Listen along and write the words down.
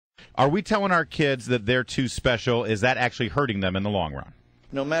Are we telling our kids that they're too special? Is that actually hurting them in the long run?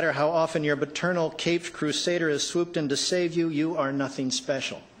 No matter how often your paternal caped crusader has swooped in to save you, you are nothing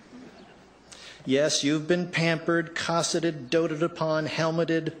special. Yes, you've been pampered, cosseted, doted upon,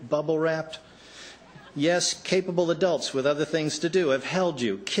 helmeted, bubble-wrapped. Yes, capable adults with other things to do have held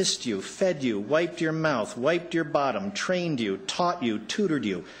you, kissed you, fed you, wiped your mouth, wiped your bottom, trained you, taught you, tutored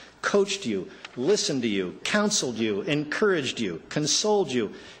you, coached you, listened to you, counseled you, encouraged you, consoled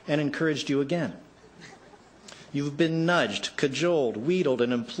you, and encouraged you again. You've been nudged, cajoled, wheedled,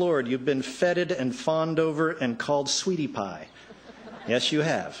 and implored. You've been feted and fawned over and called sweetie pie. Yes, you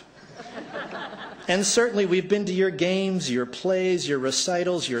have. And certainly we've been to your games, your plays, your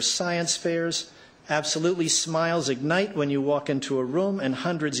recitals, your science fairs. Absolutely, smiles ignite when you walk into a room, and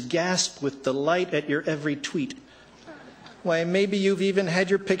hundreds gasp with delight at your every tweet. Why, maybe you've even had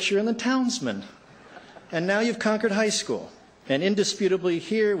your picture in the Townsman. And now you've conquered high school. And indisputably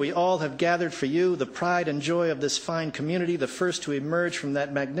here we all have gathered for you, the pride and joy of this fine community, the first to emerge from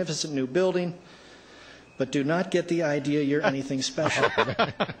that magnificent new building. But do not get the idea you're anything special,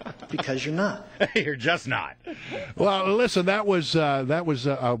 because you're not. You're just not. Well, listen, that was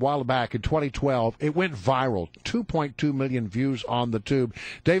a while back in 2012. It went viral, 2.2 million views on the tube.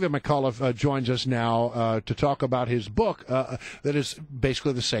 David McCullough joins us now to talk about his book that is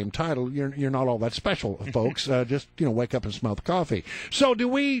basically the same title. You're not all that special, folks. Just wake up and smell the coffee. So do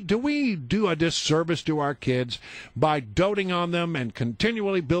we do a disservice to our kids by doting on them and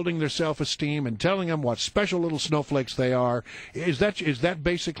continually building their self-esteem and telling them what special little snowflakes they are? Is that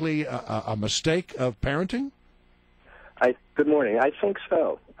basically a mistake of parenting? Good morning. I think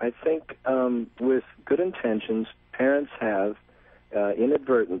so. I think with good intentions, parents have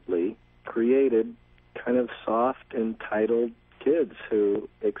inadvertently created kind of soft, entitled kids who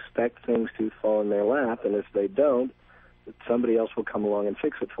expect things to fall in their lap, and if they don't, somebody else will come along and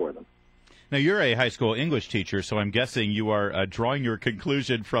fix it for them. Now, you're a high school English teacher, so I'm guessing you are drawing your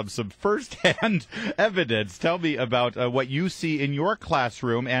conclusion from some firsthand evidence. Tell me about what you see in your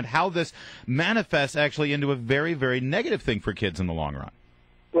classroom and how this manifests actually into a very, very negative thing for kids in the long run.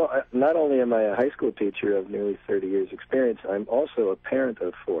 Well, not only am I a high school teacher of nearly 30 years' experience, I'm also a parent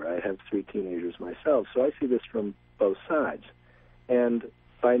of 4. I have 3 teenagers myself, so I see this from both sides. And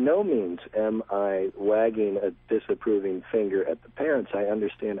by no means am I wagging a disapproving finger at the parents. I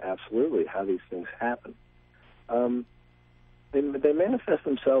understand absolutely how these things happen. They manifest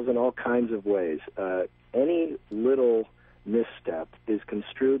themselves in all kinds of ways. Any little misstep is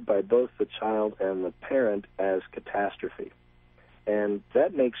construed by both the child and the parent as catastrophe. And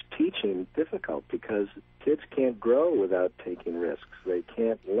that makes teaching difficult because kids can't grow without taking risks. They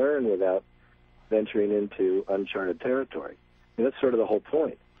can't learn without venturing into uncharted territory. And that's sort of the whole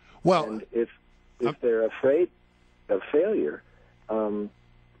point. Well, and if they're afraid of failure,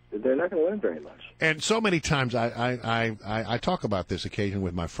 they're not going to learn very much. And so many times I talk about this occasionally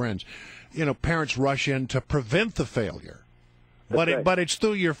with my friends. Parents rush in to prevent the failure. But it's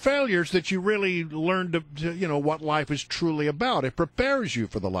through your failures that you really learn to what life is truly about. It prepares you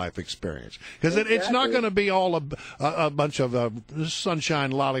for the life experience. Because it's not going to be all a bunch of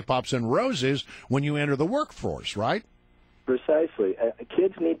sunshine, lollipops, and roses when you enter the workforce, right? Precisely.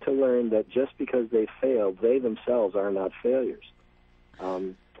 Kids need to learn that just because they failed, they themselves are not failures.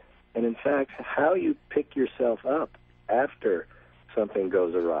 And in fact, how you pick yourself up after something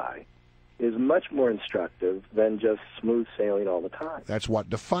goes awry is much more instructive than just smooth sailing all the time. That's what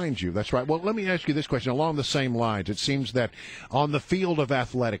defines you. That's right. Well, let me ask you this question along the same lines. It seems that on the field of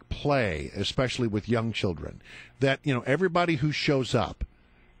athletic play, especially with young children, that everybody who shows up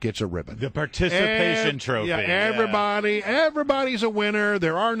gets a ribbon. The participation trophy. Yeah, everybody's a winner.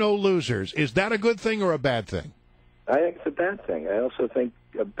 There are no losers. Is that a good thing or a bad thing? I think it's a bad thing. I also think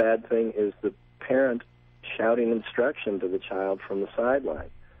a bad thing is the parent shouting instruction to the child from the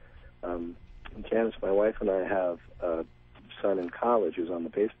sideline. Janice, my wife, and I have a son in college who's on the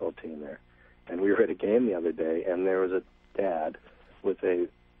baseball team there. And we were at a game the other day, and there was a dad with whose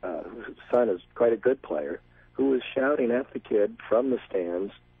son is quite a good player, who was shouting at the kid from the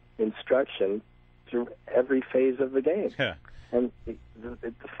stands instruction through every phase of the game. Yeah. And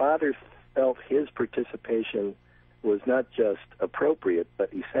the father felt his participation was not just appropriate,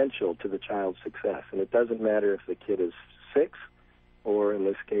 but essential to the child's success. And it doesn't matter if the kid is 6 or, in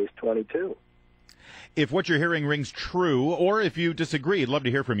this case, 22. If what you're hearing rings true, or if you disagree, I'd love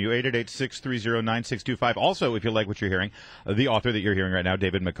to hear from you. 888-630-9625. Also, if you like what you're hearing, the author that you're hearing right now,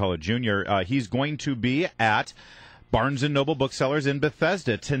 David McCullough Jr., he's going to be at Barnes & Noble Booksellers in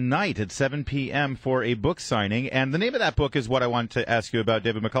Bethesda tonight at 7 p.m. for a book signing. And the name of that book is what I want to ask you about,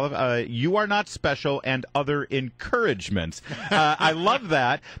 David McCullough. You Are Not Special and Other Encouragements. I love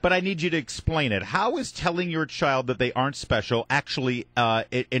that, but I need you to explain it. How is telling your child that they aren't special actually an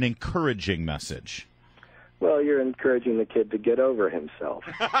encouraging message? Well, you're encouraging the kid to get over himself.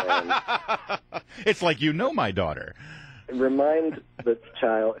 And it's like you know my daughter. Remind the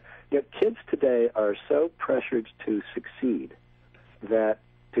child... kids today are so pressured to succeed that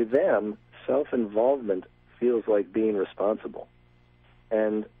to them, self-involvement feels like being responsible.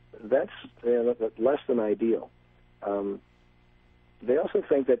 And that's less than ideal. They also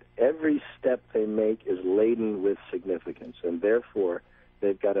think that every step they make is laden with significance, and therefore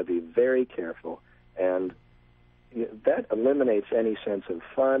they've got to be very careful. And that eliminates any sense of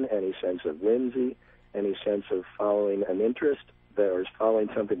fun, any sense of whimsy, any sense of following an interest, or following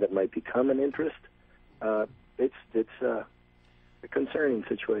something that might become an interest. It's a concerning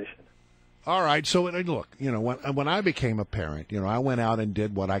situation. All right. So look, when I became a parent, I went out and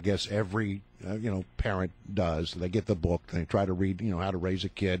did what I guess every parent does. They get the book, they try to read, how to raise a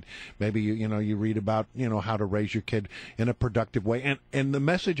kid. Maybe you read about how to raise your kid in a productive way, and the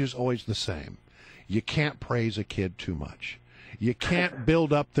message is always the same: you can't praise a kid too much. You can't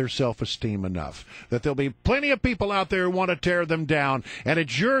build up their self-esteem enough, that there'll be plenty of people out there who want to tear them down, and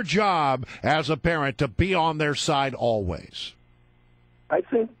it's your job as a parent to be on their side always. I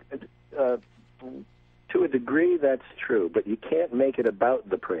think to a degree that's true, but you can't make it about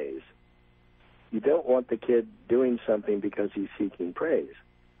the praise. You don't want the kid doing something because he's seeking praise.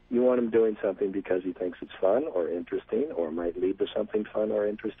 You want him doing something because he thinks it's fun or interesting or might lead to something fun or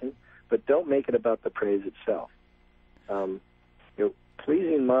interesting, but don't make it about the praise itself.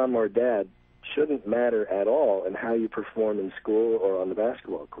 Pleasing mom or dad shouldn't matter at all in how you perform in school or on the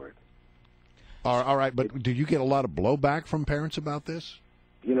basketball court. All right, but did you get a lot of blowback from parents about this?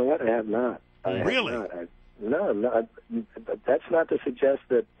 You know what? I have not. Really? No. That's not to suggest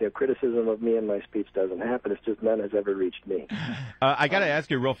that criticism of me and my speech doesn't happen. It's just none has ever reached me. I got to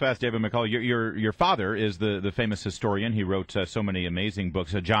ask you real fast, David McCullough. Your father is the famous historian. He wrote so many amazing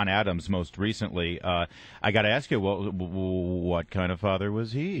books. John Adams, most recently. I got to ask you, well, what kind of father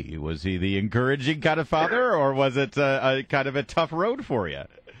was he? Was he the encouraging kind of father, or was it a kind of a tough road for you?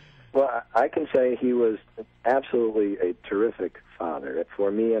 Well, I can say he was absolutely a terrific father.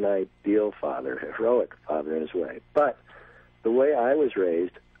 For me, an ideal father, a heroic father in his way. But the way I was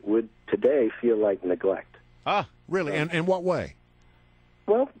raised would today feel like neglect. Ah, really? And in what way?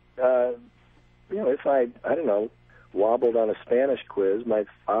 Well, if I don't know, wobbled on a Spanish quiz, my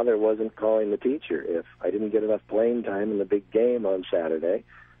father wasn't calling the teacher. If I didn't get enough playing time in the big game on Saturday,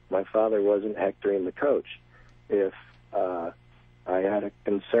 my father wasn't hectoring the coach. If I had a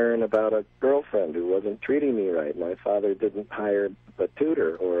concern about a girlfriend who wasn't treating me right, my father didn't hire a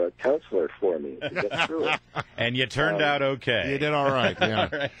tutor or a counselor for me to get through it. And you turned out okay. You did all right. Yeah.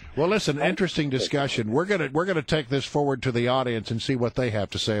 All right. Well, listen, interesting discussion. We're gonna take this forward to the audience and see what they have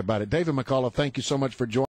to say about it. David McCullough, thank you so much for joining.